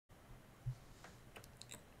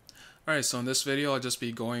Alright, so in this video I'll just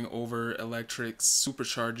be going over electric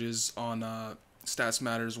supercharges on Stats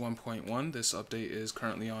Matters 1.1. This update is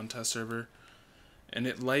currently on test server, and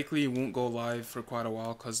it likely won't go live for quite a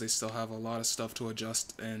while because they still have a lot of stuff to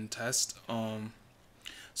adjust and test.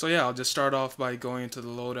 So yeah, I'll just start off by going into the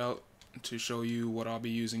loadout to show you what I'll be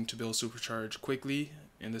using to build supercharge quickly.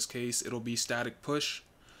 In this case, it'll be static push.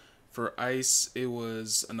 For ice, it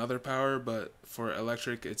was another power, but for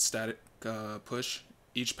electric, it's static push.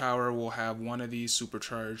 Each power will have one of these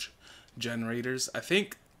supercharge generators. I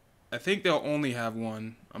think they'll only have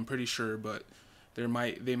one. I'm pretty sure, but they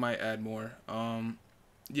might add more.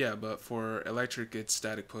 Yeah, but for electric, it's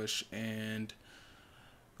static push, and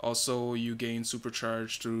also you gain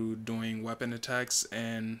supercharge through doing weapon attacks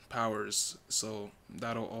and powers. So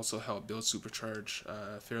that'll also help build supercharge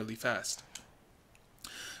fairly fast.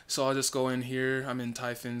 So I'll just go in here. I'm in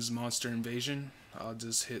Typhon's Monster Invasion. I'll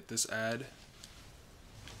just hit this add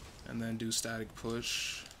and then do static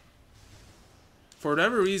push. For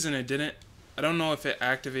whatever reason it didn't, I don't know if it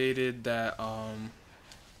activated that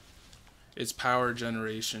its power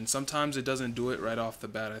generation. Sometimes it doesn't do it right off the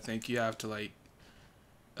bat. I think you have to like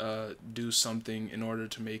do something in order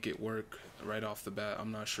to make it work right off the bat.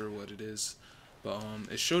 I'm not sure what it is, but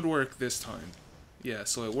it should work this time. Yeah,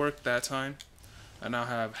 so it worked that time. I now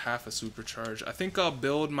have half a supercharge. I think I'll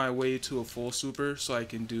build my way to a full super so I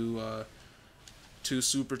can do 2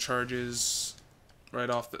 supercharges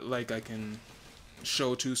right off the, like I can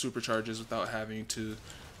show 2 supercharges without having to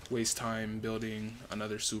waste time building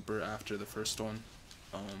another super after the first one.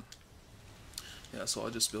 Yeah, so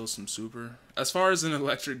I'll just build some super. As far as an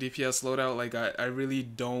electric DPS loadout, like I really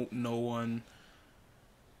don't know one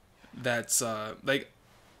that's like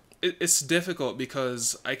it's difficult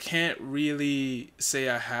because I can't really say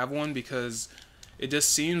I have one because it just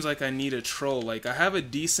seems like I need a troll. Like I have a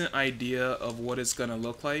decent idea of what it's gonna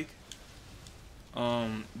look like,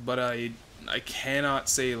 but I cannot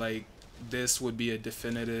say like this would be a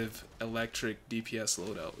definitive electric DPS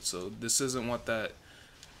loadout. So this isn't what that.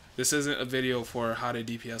 This isn't a video for how to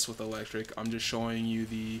DPS with electric. I'm just showing you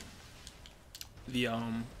the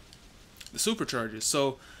supercharges.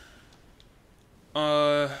 So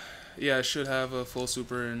yeah, I should have a full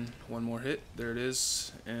super in one more hit. There it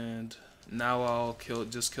is. And now I'll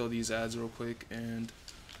just kill these ads real quick. And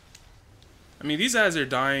I mean, these ads are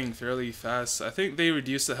dying fairly fast. I think they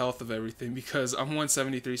reduce the health of everything because I'm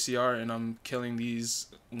 173 CR and I'm killing these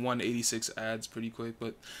 186 ads pretty quick.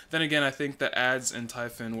 But then again, I think the ads in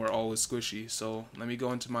Typhon were always squishy. So let me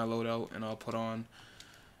go into my loadout and I'll put on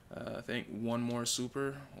I think one more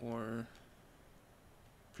super, or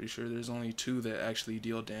pretty sure there's only 2 that actually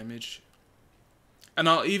deal damage. And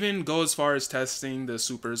I'll even go as far as testing the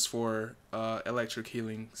supers for electric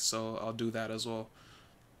healing, so I'll do that as well.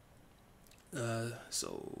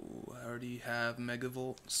 So I already have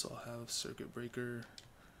Megavolt, so I'll have Circuit Breaker.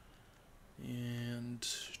 And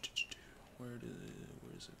where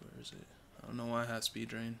is it? I don't know why I have Speed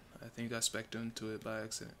Drain. I think I spec'd into it by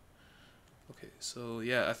accident. Okay, so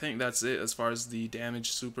yeah, I think that's it as far as the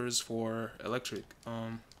damage supers for electric.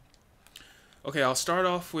 Okay, I'll start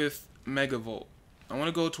off with Megavolt. I want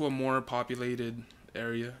to go to a more populated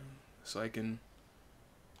area so I can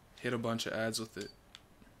hit a bunch of ads with it.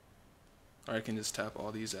 Or I can just tap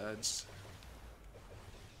all these ads.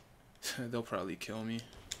 They'll probably kill me.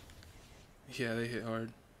 Yeah, they hit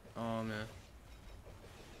hard. Oh man.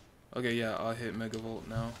 Okay, yeah, I'll hit Megavolt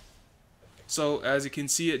now. So as you can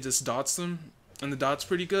see, it just dots them, and the dot's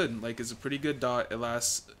pretty good. Like, it's a pretty good dot. It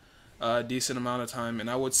lasts a decent amount of time, and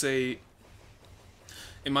I would say,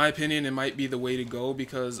 in my opinion, it might be the way to go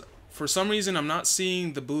because for some reason I'm not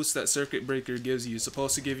seeing the boost that Circuit Breaker gives you. It's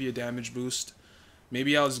supposed to give you a damage boost.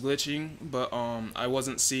 Maybe I was glitching, but I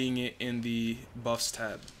wasn't seeing it in the buffs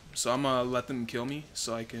tab. So I'm gonna let them kill me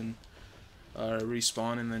so I can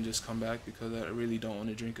respawn and then just come back because I really don't want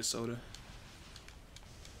to drink a soda.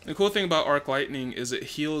 The cool thing about Arc Lightning is it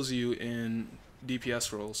heals you in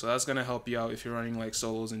DPS roles, so that's gonna help you out if you're running like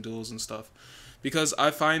solos and duels and stuff. Because I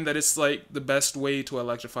find that it's like the best way to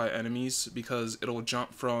electrify enemies because it'll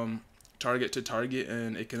jump from target to target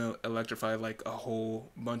and it can electrify like a whole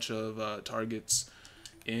bunch of targets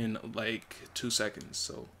in like 2 seconds.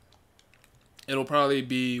 So it'll probably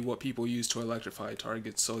be what people use to electrify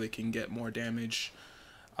targets so they can get more damage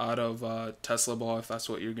out of Tesla Ball if that's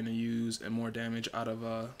what you're gonna use, and more damage out of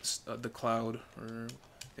the Cloud, or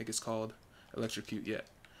I think it's called Electrocute. Yeah.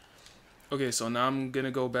 Okay, so now I'm gonna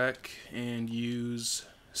go back and use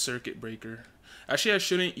Circuit Breaker. Actually, I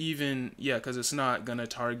shouldn't even, yeah, because it's not gonna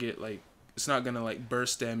target, like, it's not gonna like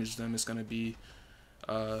burst damage them. It's gonna be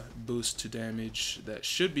boost to damage that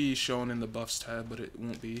should be shown in the buffs tab, but it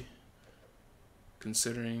won't be.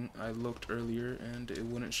 considering I looked earlier and it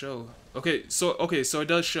wouldn't show. Okay, so it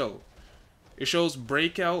does show. It shows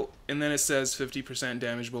breakout, and then it says 50%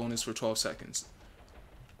 damage bonus for 12 seconds.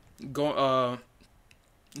 I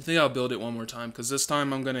think I'll build it one more time, because this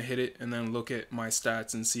time I'm gonna hit it and then look at my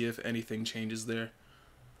stats and see if anything changes there.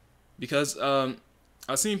 Because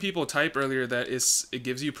I've seen people type earlier that it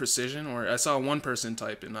gives you precision, or I saw one person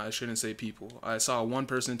type it, and I shouldn't say people. I saw one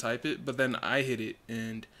person type it, but then I hit it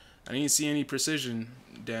and I didn't see any precision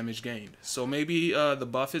damage gained. So maybe the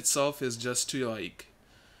buff itself is just to like,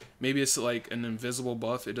 maybe it's like an invisible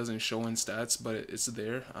buff. It doesn't show in stats, but it's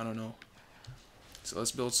there. I don't know. So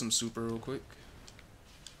let's build some super real quick.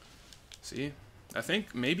 See? I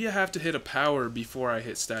think maybe I have to hit a power before I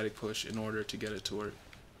hit static push in order to get it to work.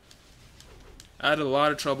 I had a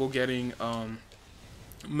lot of trouble getting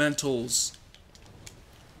Mental's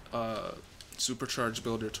supercharged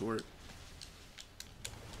builder to work.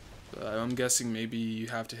 But I'm guessing maybe you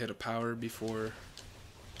have to hit a power before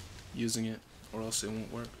using it, or else it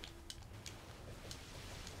won't work.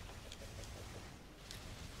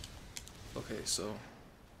 Okay, so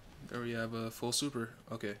there we have a full super.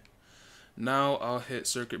 Okay, now I'll hit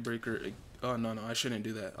circuit breaker. Oh no, I shouldn't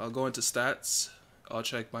do that. I'll go into stats. I'll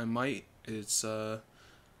check my might. It's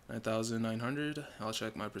 9,900. I'll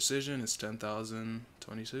check my precision. It's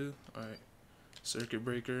 10,022. All right, circuit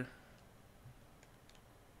breaker.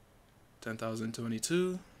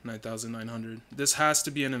 10,022, 9,900. This has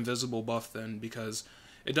to be an invisible buff then, because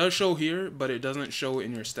it does show here, but it doesn't show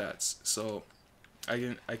in your stats. So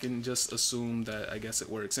I can just assume that I guess it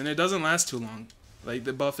works, and it doesn't last too long. Like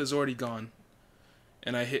the buff is already gone,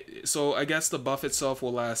 and I hit. So I guess the buff itself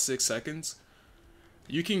will last 6 seconds.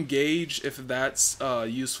 You can gauge if that's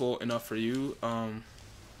useful enough for you.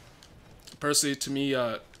 Personally, to me,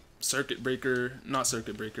 circuit breaker, not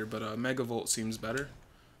circuit breaker, but megavolt seems better.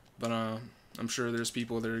 But I'm sure there's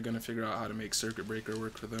people that are gonna figure out how to make circuit breaker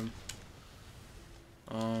work for them.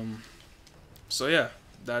 So yeah,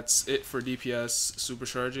 that's it for DPS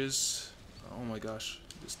supercharges. Oh my gosh,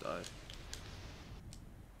 I just died.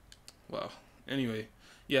 Wow. Anyway,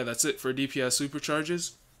 yeah, that's it for DPS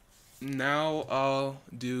supercharges. Now I'll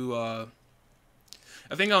do. I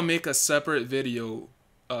think I'll make a separate video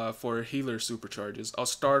for healer supercharges. I'll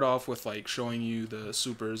start off with like showing you the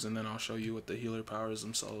supers, and then I'll show you what the healer powers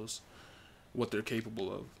themselves, what they're capable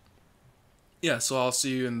of. Yeah, so I'll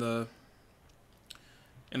see you in the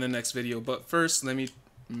next video. But first, let me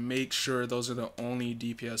make sure those are the only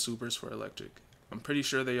DPS supers for electric. I'm pretty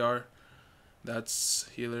sure they are. That's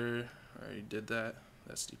healer. I already did that.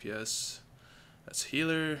 That's DPS. That's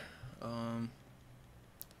healer.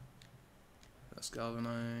 That's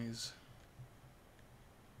galvanize.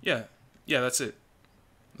 Yeah, that's it.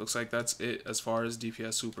 Looks like that's it as far as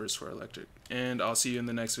DPS supers for electric. And I'll see you in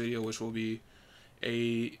the next video, which will be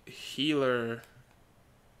a healer,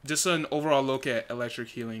 just an overall look at electric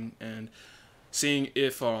healing and seeing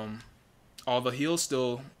if all the heals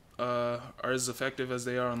still are as effective as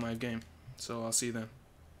they are on live game. So I'll see you then.